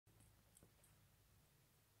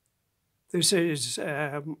This is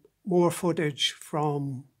more footage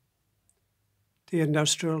from the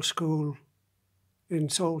industrial school in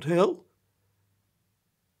Salthill.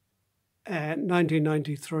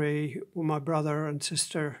 1993, when my brother and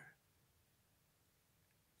sister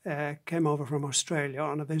came over from Australia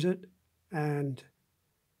on a visit, and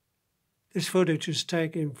this footage is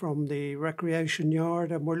taken from the recreation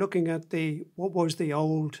yard, and we're looking at what was the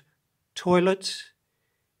old toilets.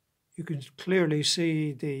 You can clearly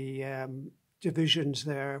see the divisions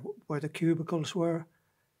there where the cubicles were.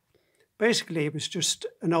 Basically, it was just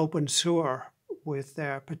an open sewer with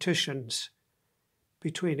partitions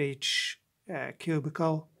between each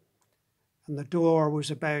cubicle, and the door was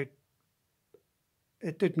about,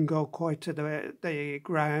 it didn't go quite to the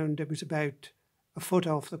ground, it was about a foot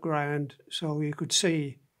off the ground, so you could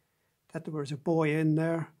see that there was a boy in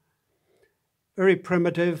there. Very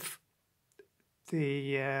primitive.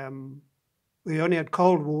 We only had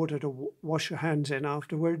cold water to wash your hands in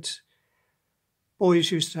afterwards.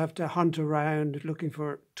 Boys used to have to hunt around looking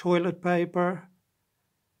for toilet paper,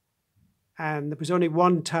 and there was only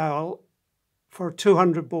one towel for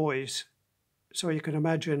 200 boys. So you can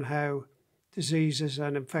imagine how diseases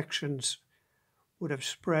and infections would have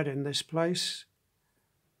spread in this place.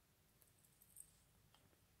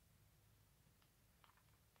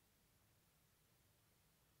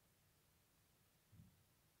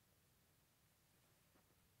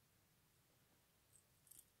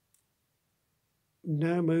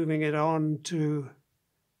 Now moving it on to,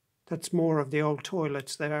 that's more of the old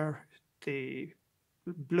toilets there, the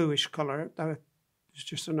bluish colour, that is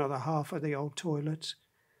just another half of the old toilets.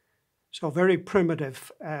 So very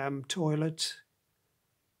primitive toilets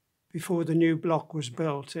before the new block was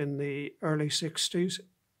built in the early 60s.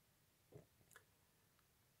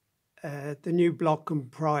 The new block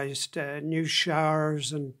comprised new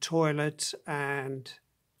showers and toilets and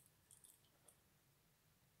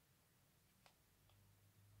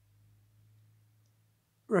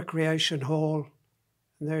recreation hall,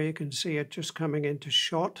 and there you can see it just coming into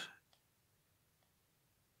shot.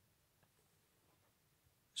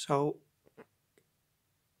 So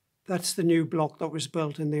that's the new block that was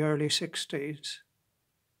built in the early 60s.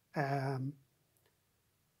 I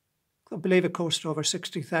believe it cost over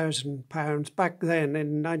 £60,000 back then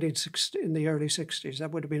in the early 60s.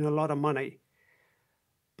 That would have been a lot of money.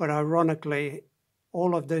 But ironically,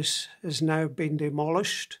 all of this has now been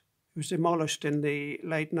demolished. It was demolished in the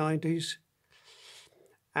late 90s,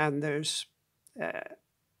 and there's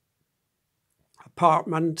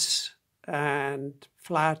apartments and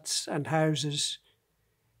flats and houses,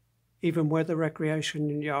 even where the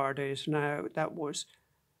recreation yard is now, that was.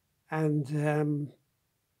 And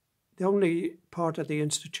the only part of the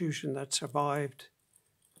institution that survived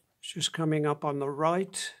is just coming up on the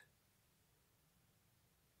right.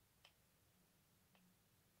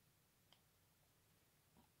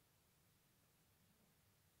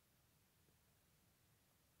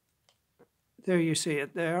 There you see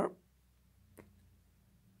it there.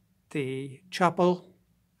 The chapel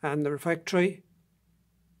and the refectory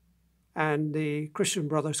and the Christian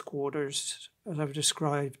Brothers quarters, as I've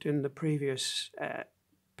described in the previous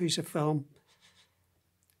piece of film.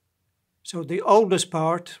 So the oldest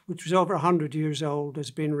part, which was over 100 years old,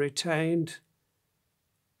 has been retained,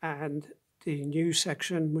 and the new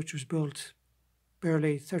section, which was built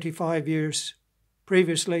barely 35 years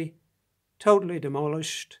previously, totally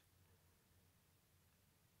demolished.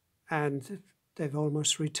 And they've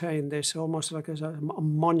almost retained this, almost like as a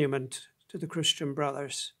monument to the Christian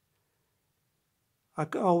Brothers. I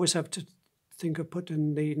always have to think of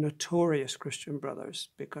putting the notorious Christian Brothers,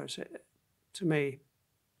 because to me,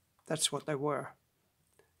 that's what they were.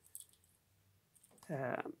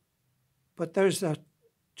 But there's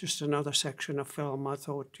just another section of film I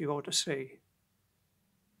thought you ought to see.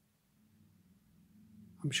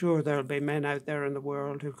 I'm sure there'll be men out there in the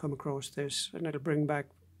world who come across this, and it'll bring back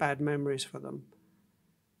bad memories for them.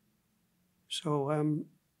 So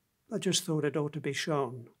I just thought it ought to be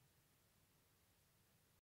shown.